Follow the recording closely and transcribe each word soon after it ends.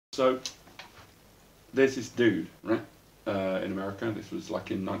So there's this dude, right, in America. This was like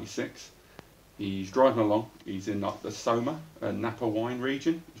in '96. He's driving along. He's in like the Soma, Napa wine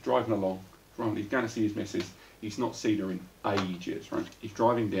region. He's driving along. He's going to see his missus. He's not seen her in ages, right? He's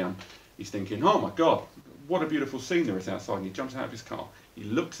driving down. He's thinking, oh my God, what a beautiful scene there is outside. And he jumps out of his car. He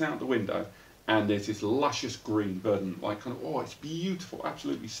looks out the window, and there's this luscious green, verdant, like kind of, oh, it's beautiful,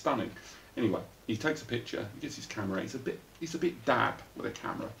 absolutely stunning. Anyway, he takes a picture. He gets his camera. He's a bit dab with a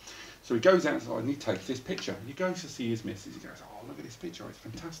camera. So he goes outside and he takes this picture. He goes to see his missus. He goes, oh, look at this picture. It's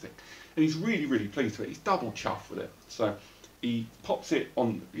fantastic. And he's really, really pleased with it. He's double chuffed with it. So he pops it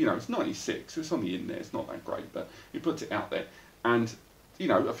on, you know, it's '96, so it's on the internet. It's not that great, but he puts it out there. And, you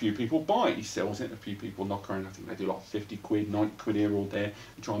know, a few people buy it. He sells it. A few people knock around. I think they do like 50 quid, 90 quid here or there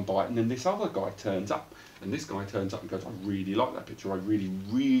and try and buy it. And then this other guy turns up. And this guy turns up and goes, I really like that picture. I really,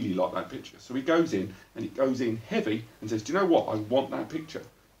 really like that picture. So he goes in, and he goes in heavy and says, do you know what? I want that picture.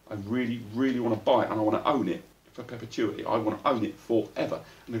 I really, really want to buy it, and I want to own it for perpetuity. I want to own it forever.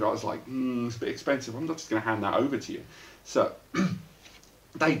 And the guy's like, it's a bit expensive. I'm not just going to hand that over to you. So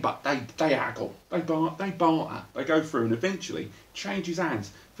they haggle, they barter, they go through, and eventually changes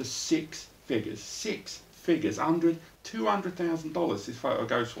hands for six figures, $200,000 this photo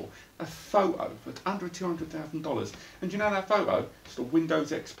goes for. A photo for under $200,000. And you know that photo? It's the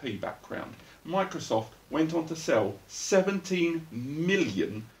Windows XP background. Microsoft went on to sell 17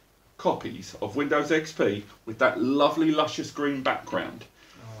 million copies of Windows XP with that lovely luscious green background.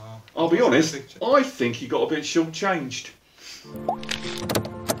 Oh, wow. I'll be honest, I think he got a bit short-changed.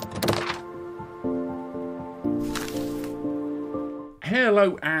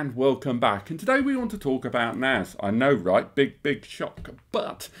 Hello and welcome back, and today we want to talk about NAS. I know, right? Big shock.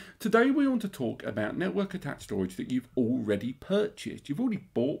 But today we want to talk about network attached storage that you've already purchased. You've already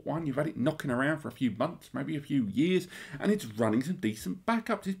bought one, you've had it knocking around for a few months, maybe a few years, and it's running some decent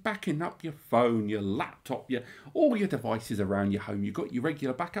backups. It's backing up your phone, your laptop, all your devices around your home. You've got your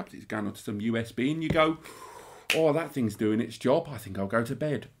regular backups, it's going onto some USB, and you go, oh, that thing's doing its job, I think I'll go to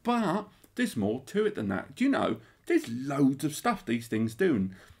bed. But there's more to it than that. Do you know? There's loads of stuff these things do.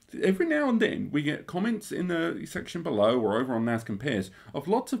 And every now and then we get comments in the section below or over on NAS Compares of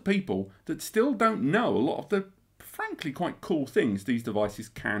lots of people that still don't know a lot of the frankly quite cool things these devices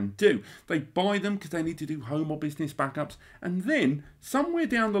can do. They buy them because they need to do home or business backups, and then somewhere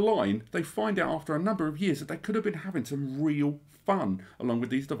down the line they find out after a number of years that they could have been having some real fun along with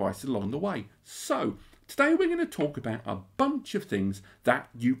these devices along the way. So today we're going to talk about a bunch of things that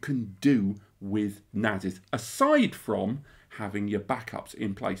you can do with NASes, aside from having your backups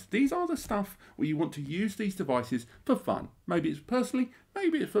in place. These are the stuff where you want to use these devices for fun. Maybe it's personally,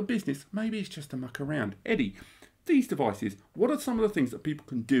 maybe it's for business, maybe it's just to muck around. Eddie, these devices, what are some of the things that people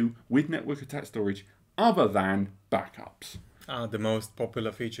can do with network attached storage other than backups? The most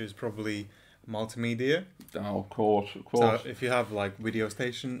popular feature is probably multimedia. Oh, of course. So if you have like Video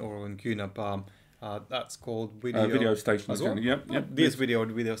Station or on QNAP, that's called Video Station. Well. Yep. This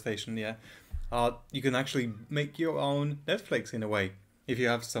Video Station, yeah. You can actually make your own Netflix in a way. If you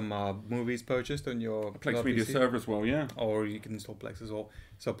have some movies purchased on your Plex Media PC, server as well, yeah. Or you can install Plex as well.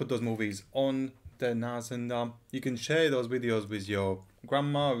 So put those movies on the NAS, and you can share those videos with your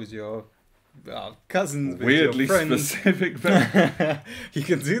grandma, with your cousins, with weirdly your friends. Specific. You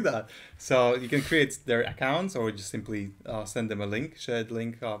can do that. So you can create their accounts, or just simply send them a link, shared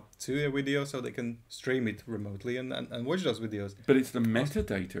link to a video, so they can stream it remotely and watch those videos. But it's the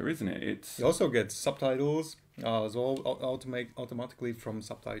metadata, isn't it? You also get subtitles as well, automatically from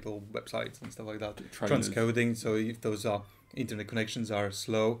subtitle websites and stuff like that. Transcoding, so if those internet connections are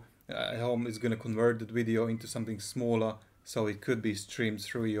slow, at home is going to convert the video into something smaller, so it could be streamed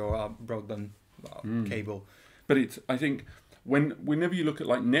through your broadband cable. But I think whenever you look at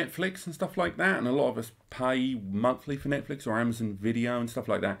like Netflix and stuff like that, and a lot of us pay monthly for Netflix or Amazon Video and stuff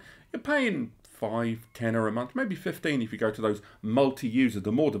like that, you're paying $5, $10 a month, maybe $15 if you go to those multi-user.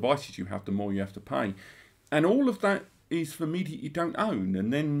 The more devices you have, the more you have to pay. And all of that is for media you don't own.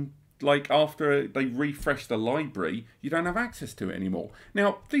 And then like after they refresh the library, you don't have access to it anymore.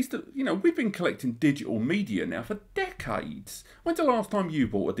 Now, we've been collecting digital media now for decades. When's the last time you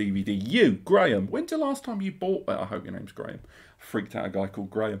bought a DVD? You, Graham. When's the last time you bought? I hope your name's Graham. Freaked out a guy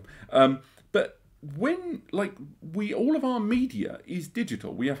called Graham. But when all of our media is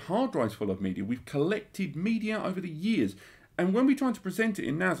digital, we have hard drives full of media. We've collected media over the years. And when we try to present it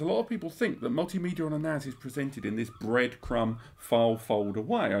in NAS, a lot of people think that multimedia on a NAS is presented in this breadcrumb file folder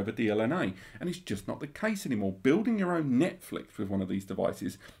way over DLNA, and it's just not the case anymore. Building your own Netflix with one of these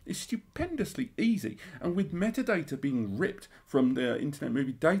devices is stupendously easy, and with metadata being ripped from the Internet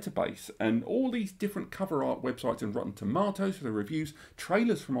Movie Database and all these different cover art websites and Rotten Tomatoes for the reviews,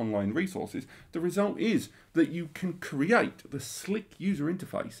 trailers from online resources, the result is that you can create the slick user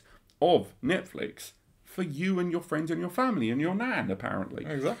interface of Netflix for you and your friends and your family and your nan, apparently.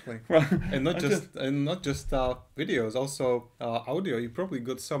 Exactly. Well, and not just videos, also audio. You probably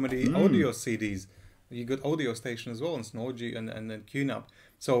got so many audio CDs. You got audio station as well in Synology and then QNAP.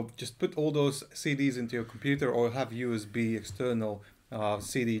 So just put all those CDs into your computer or have USB external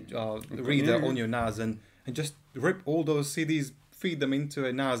CD reader on your NAS and just rip all those CDs, feed them into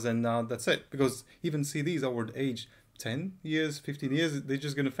a NAS, and that's it. Because even CDs over the age 10 years, 15 years, they're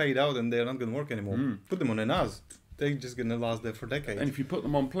just going to fade out and they're not going to work anymore. Put them on a NAS. They're just going to last there for decades. And if you put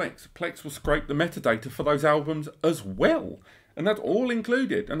them on Plex, Plex will scrape the metadata for those albums as well. And that's all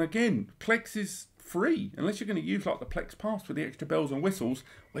included. And again, Plex is free, unless you're going to use like the Plex Pass with the extra bells and whistles,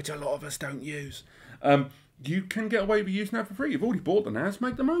 which a lot of us don't use. You can get away with using that for free. You've already bought the NAS,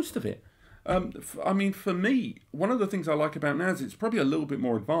 make the most of it. I mean, for me, one of the things I like about NAS, it's probably a little bit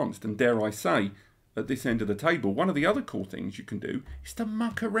more advanced, and dare I say, at this end of the table, one of the other cool things you can do is to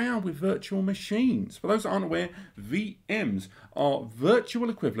muck around with virtual machines. For those that aren't aware, VMs are virtual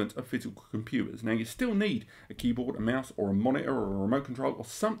equivalent of physical computers. Now, you still need a keyboard, a mouse, or a monitor, or a remote control, or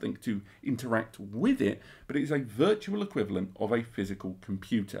something to interact with it, but it is a virtual equivalent of a physical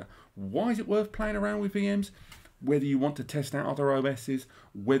computer. Why is it worth playing around with VMs? Whether you want to test out other OSs,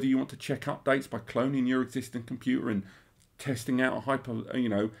 whether you want to check updates by cloning your existing computer and testing out a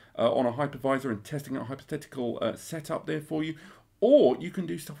on a hypervisor and testing out a hypothetical setup there for you, or you can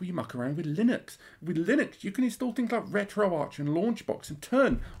do stuff where you muck around with Linux. With Linux, you can install things like RetroArch and Launchbox and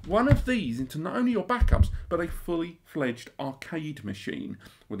turn one of these into not only your backups, but a fully fledged arcade machine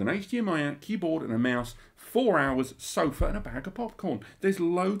with an HDMI out, keyboard and a mouse, 4 hours, sofa and a bag of popcorn. There's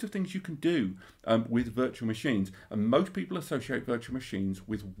loads of things you can do with virtual machines, and most people associate virtual machines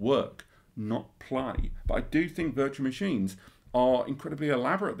with work, not play. But I do think virtual machines are incredibly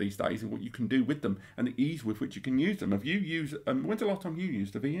elaborate these days in what you can do with them and the ease with which you can use them. Have you used, when's the last time you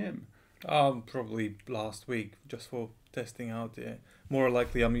used a VM? Probably last week, just for testing out. More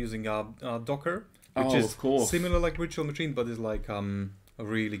likely I'm using Docker, which is similar like virtual machine, but it's like a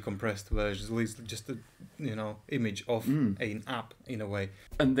really compressed version. At least just a image of an app in a way.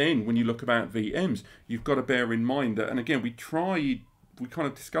 And then when you look about VMs, you've got to bear in mind that, and again, we kind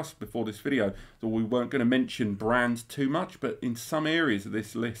of discussed before this video that we weren't going to mention brands too much, but in some areas of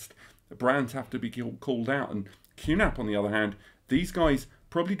this list, brands have to be called out. And QNAP, on the other hand, these guys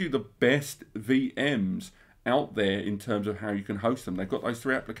probably do the best VMs out there in terms of how you can host them. They've got those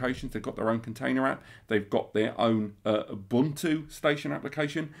 3 applications. They've got their own container app. They've got their own Ubuntu station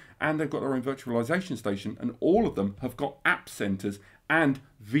application, and they've got their own virtualization station. And all of them have got app centers and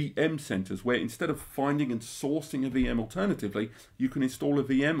VM centers, where instead of finding and sourcing a VM alternatively, you can install a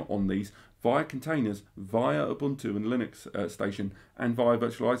VM on these via containers, via Ubuntu and Linux station, and via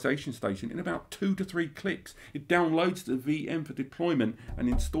virtualization station in about 2 to 3 clicks. It downloads the VM for deployment and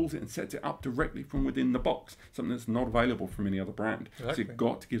installs it and sets it up directly from within the box, something that's not available from any other brand. Exactly. So you've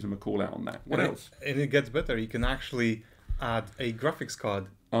got to give them a call out on that. What else? And it gets better. You can actually add a graphics card.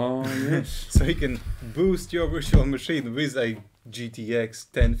 Oh, yes. So you can boost your virtual machine with a GTX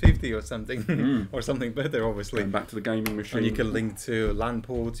 1050 or something, or something better, obviously. Going back to the gaming machine. And you can link to LAN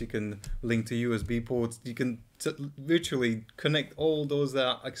ports, you can link to USB ports, you can virtually connect all those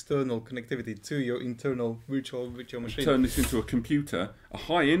external connectivity to your internal virtual machine. Turn this into a computer, a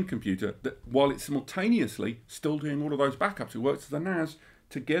high-end computer, that while it's simultaneously still doing all of those backups. It works as a NAS.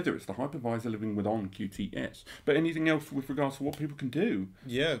 Together, it's the hypervisor living with on QTS. But anything else with regards to what people can do?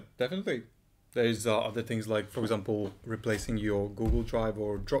 Yeah, definitely. There's other things like, for example, replacing your Google Drive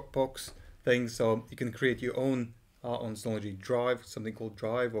or Dropbox things. So you can create your own on Synology Drive, something called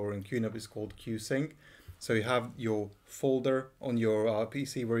Drive, or in QNAP it's called QSync. So you have your folder on your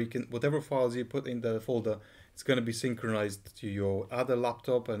PC where you can, whatever files you put in the folder, it's going to be synchronized to your other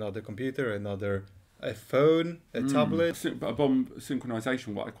laptop, another computer, a phone, a tablet. Upon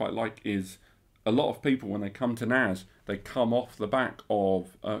synchronization, what I quite like is a lot of people, when they come to NAS, they come off the back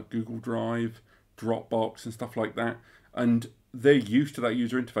of Google Drive, Dropbox and stuff like that, and they're used to that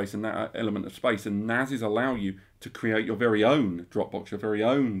user interface and that element of space, and NASs allow you to create your very own Dropbox, your very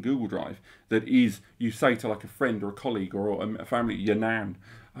own Google Drive, that is, you say to like a friend or a colleague or a family, your nan,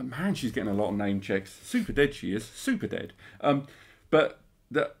 man, she's getting a lot of name checks, super dead she is, super dead, but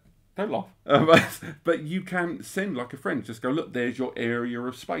Don't laugh. But you can send like a friend. Just go, look, there's your area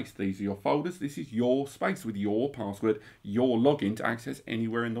of space. These are your folders. This is your space with your password, your login to access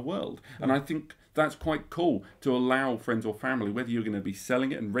anywhere in the world. And I think that's quite cool to allow friends or family, whether you're going to be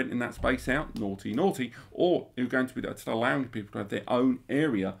selling it and renting that space out, naughty, naughty, or you're going to be just allowing people to have their own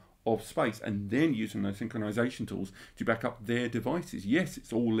area of space and then using those synchronization tools to back up their devices. Yes,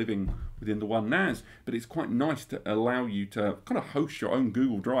 it's all living within the one NAS, but it's quite nice to allow you to kind of host your own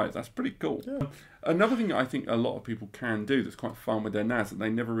Google Drive. That's pretty cool. Yeah. Another thing that I think a lot of people can do that's quite fun with their NAS that they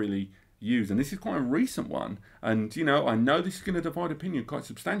never really use, and this is quite a recent one, and you know, I know this is going to divide opinion quite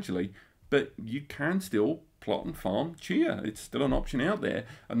substantially, but you can still plot and farm Chia. It's still an option out there.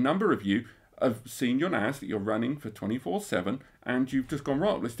 A number of you have seen your NAS that you're running for 24/7 and you've just gone,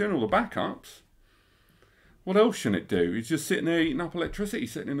 right, let's do all the backups. What else should it do? It's just sitting there eating up electricity,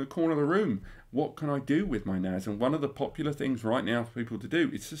 sitting in the corner of the room. What can I do with my NAS? And one of the popular things right now for people to do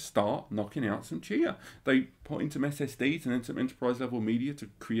is to start knocking out some Chia. They put in some SSDs and then some enterprise level media to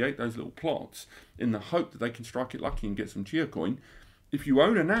create those little plots in the hope that they can strike it lucky and get some Chia coin. If you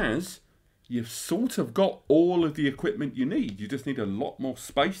own a NAS, you've sort of got all of the equipment you need. You just need a lot more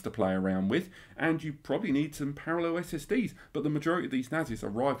space to play around with, and you probably need some parallel SSDs. But the majority of these NASs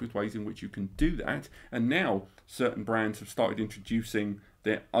arrive with ways in which you can do that. And now certain brands have started introducing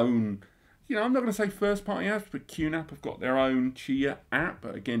their own, you know, I'm not going to say first-party apps, but QNAP have got their own Chia app.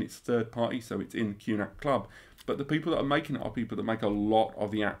 But again, it's third-party, so it's in QNAP Club. But the people that are making it are people that make a lot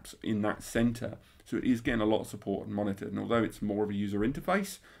of the apps in that center. So it is getting a lot of support and monitored. And although it's more of a user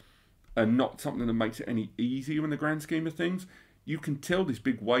interface, and not something that makes it any easier in the grand scheme of things, you can tell this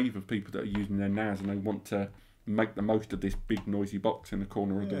big wave of people that are using their NAS and they want to make the most of this big noisy box in the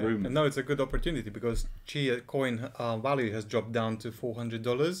corner of the room. And now it's a good opportunity because Chia coin value has dropped down to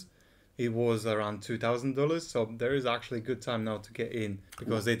 $400. It was around $2,000, so there is actually a good time now to get in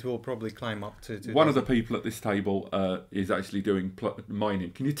because it will probably climb up to 2,000. One of the people at this table is actually doing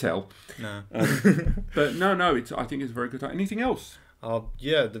mining. Can you tell? No. But no, I think it's a very good time. Anything else?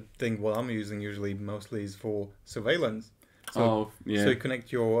 Yeah, the thing what I'm using usually mostly is for surveillance. So, so you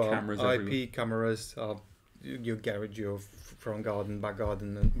connect your IP cameras, your garage, your front garden, back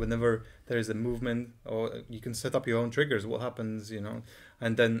garden, and whenever there is a movement, or you can set up your own triggers, what happens, you know,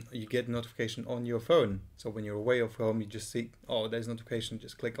 and then you get notification on your phone. So when you're away from home, you just see, oh, there's notification,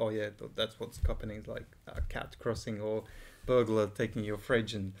 just click, oh yeah, that's what's happening. It's like a cat crossing or burglar taking your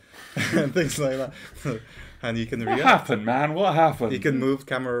fridge and things like that. And you can react. What happened, man? What happened? You can move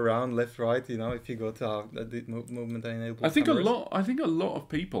camera around left, right. You know, if you got the movement enabled. I think a lot of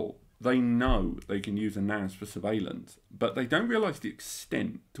people, they know they can use a NAS for surveillance, but they don't realise the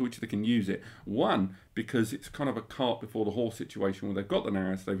extent to which they can use it. One, because it's kind of a cart before the horse situation where they've got the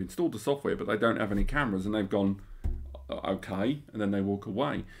NAS, they've installed the software, but they don't have any cameras, and they've gone, okay, and then they walk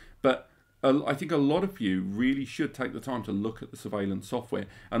away. But I think a lot of you really should take the time to look at the surveillance software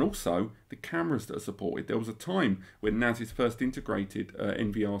and also the cameras that are supported. There was a time when NAS's first integrated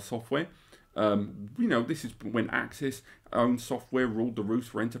NVR software. You know, this is when Access own software ruled the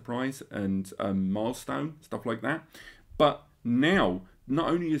roost for Enterprise and Milestone, stuff like that. But now, not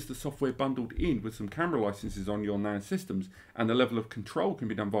only is the software bundled in with some camera licenses on your NAS systems, and the level of control can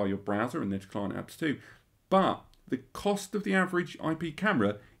be done via your browser and there's client apps too, but the cost of the average IP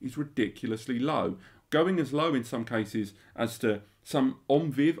camera is ridiculously low, going as low in some cases as to some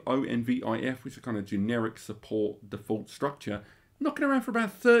ONVIF, ONVIF, which is a kind of generic support default structure, knocking around for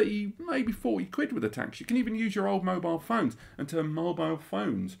about 30, maybe 40 quid with a tax. You can even use your old mobile phones and turn mobile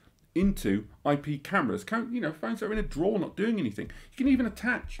phones into IP cameras. You know, phones that are in a drawer not doing anything. You can even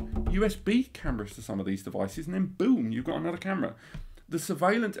attach USB cameras to some of these devices and then boom, you've got another camera. The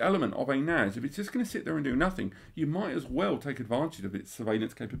surveillance element of a NAS, if it's just going to sit there and do nothing, you might as well take advantage of its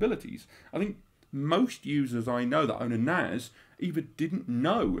surveillance capabilities. I think most users I know that own a NAS either didn't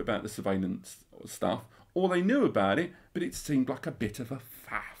know about the surveillance stuff or they knew about it, but it seemed like a bit of a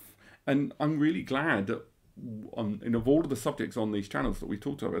faff. And I'm really glad that of all of the subjects on these channels that we've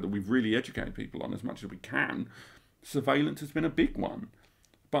talked about, that we've really educated people on as much as we can, surveillance has been a big one.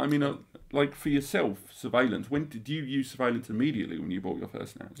 But I mean, like for yourself, surveillance, when did you use surveillance immediately when you bought your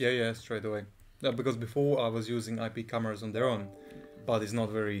first NAS? Yeah, straight away. Because before I was using IP cameras on their own, but it's not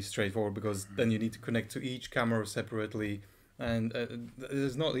very straightforward because then you need to connect to each camera separately, and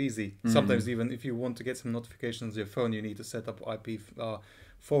it's not easy. Sometimes even if you want to get some notifications on your phone, you need to set up IP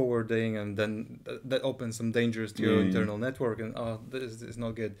forwarding, and then that opens some dangers to your internal network, and this is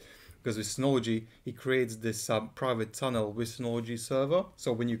not good. Because with Synology, it creates this private tunnel with Synology server.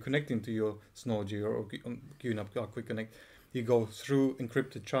 So when you connect into your Synology or QNAP Quick Connect, you go through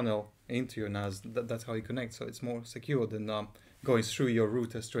encrypted channel into your NAS. That's how you connect. So it's more secure than going through your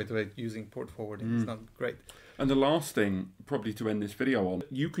router straight away using port forwarding. It's not great. And the last thing, probably to end this video on,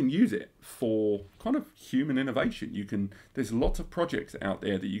 you can use it for kind of human innovation. There's lots of projects out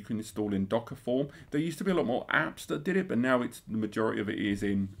there that you can install in Docker form. There used to be a lot more apps that did it, but now the majority of it is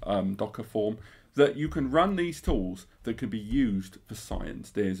in Docker form. That you can run these tools that could be used for science.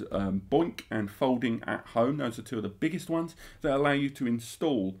 There's Boink and Folding at Home. Those are two of the biggest ones that allow you to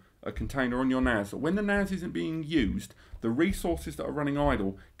install a container on your NAS. When the NAS isn't being used, the resources that are running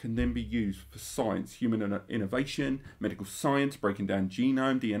idle can then be used for science, human innovation, medical science, breaking down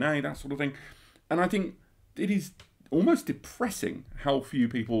genome, DNA, that sort of thing. And I think it is almost depressing how few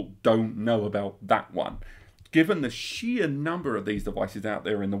people don't know about that one, given the sheer number of these devices out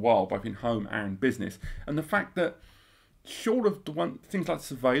there in the wild, both in home and business, and the fact that short of things like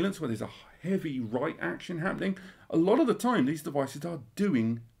surveillance, where there's a heavy write action happening, a lot of the time these devices are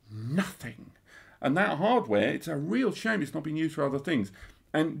doing nothing. And that hardware, it's a real shame it's not being used for other things.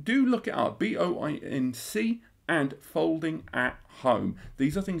 And do look it up, BOINC and Folding at Home.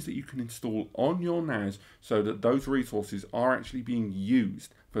 These are things that you can install on your NAS so that those resources are actually being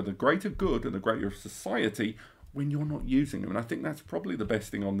used for the greater good and the greater society when you're not using them. And I think that's probably the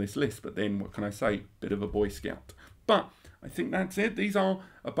best thing on this list. But then what can I say? Bit of a Boy Scout. But I think that's it. These are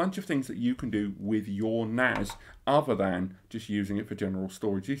a bunch of things that you can do with your NAS other than just using it for general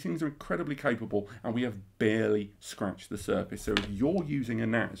storage. These things are incredibly capable and we have barely scratched the surface. So if you're using a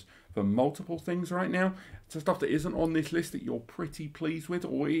NAS for multiple things right now, it's stuff that isn't on this list that you're pretty pleased with,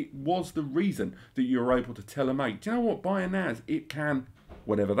 or it was the reason that you were able to tell a mate, do you know what, buy a NAS, it can,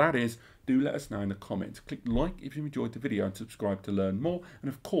 whatever that is, do let us know in the comments. Click like if you enjoyed the video and subscribe to learn more. And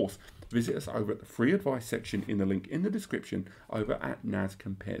of course, visit us over at the free advice section in the link in the description over at NAS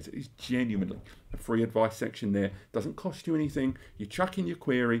Compares. It is genuinely a free advice section there. Doesn't cost you anything. You chuck in your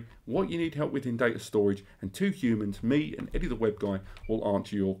query, what you need help with in data storage, and two humans, me and Eddie the web guy, will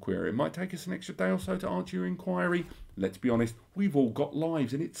answer your query. It might take us an extra day or so to answer your inquiry. Let's be honest, we've all got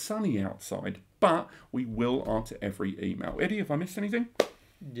lives and it's sunny outside, but we will answer every email. Eddie, have I missed anything?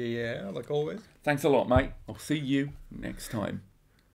 Yeah, like always. Thanks a lot, mate. I'll see you next time.